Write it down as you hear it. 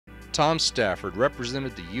Tom Stafford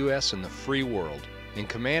represented the U.S. in the free world in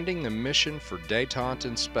commanding the mission for détente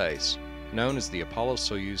in space, known as the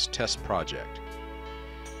Apollo-Soyuz Test Project.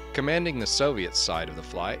 Commanding the Soviet side of the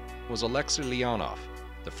flight was Alexei Leonov,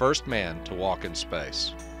 the first man to walk in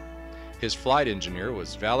space. His flight engineer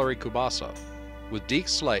was Valery Kubasov, with Deke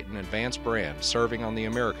Slayton and Vance Brand serving on the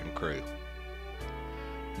American crew.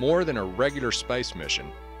 More than a regular space mission,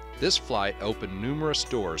 this flight opened numerous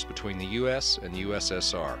doors between the U.S. and the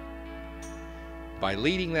USSR. By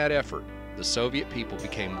leading that effort, the Soviet people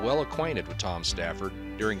became well acquainted with Tom Stafford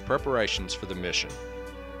during preparations for the mission.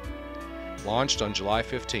 Launched on July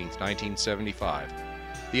 15, 1975,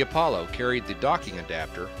 the Apollo carried the docking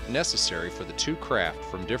adapter necessary for the two craft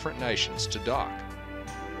from different nations to dock.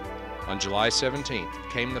 On July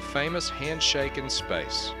 17th came the famous handshake in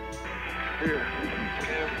space. Here.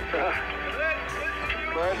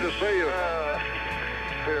 Nice to see you.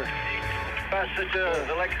 Here.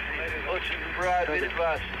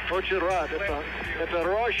 Очень рад. Это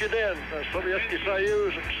роща день. Советский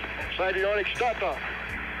Союз, Соединенных Штатов.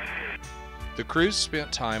 The crews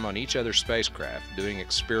spent time on each other's spacecraft doing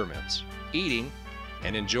experiments, eating,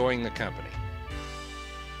 and enjoying the company.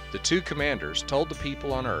 The two commanders told the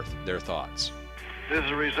people on Earth their thoughts. This is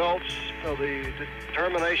the results of the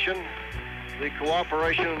determination, the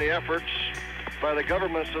cooperation, and the efforts by the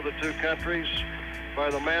governments of the two countries, by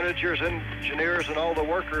the managers, engineers, and all the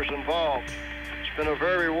workers involved. It's been a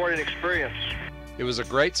very rewarding experience. It was a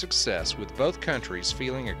great success, with both countries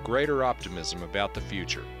feeling a greater optimism about the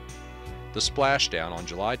future. The splashdown on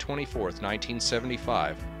July 24,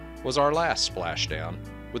 1975 was our last splashdown,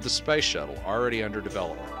 with the space shuttle already under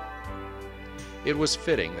development. It was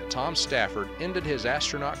fitting that Tom Stafford ended his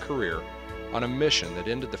astronaut career on a mission that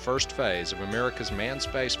ended the first phase of America's manned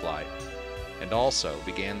spaceflight and also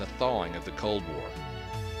began the thawing of the Cold War,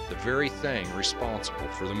 the very thing responsible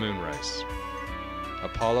for the moon race.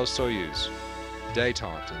 Apollo-Soyuz,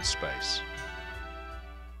 détente in space.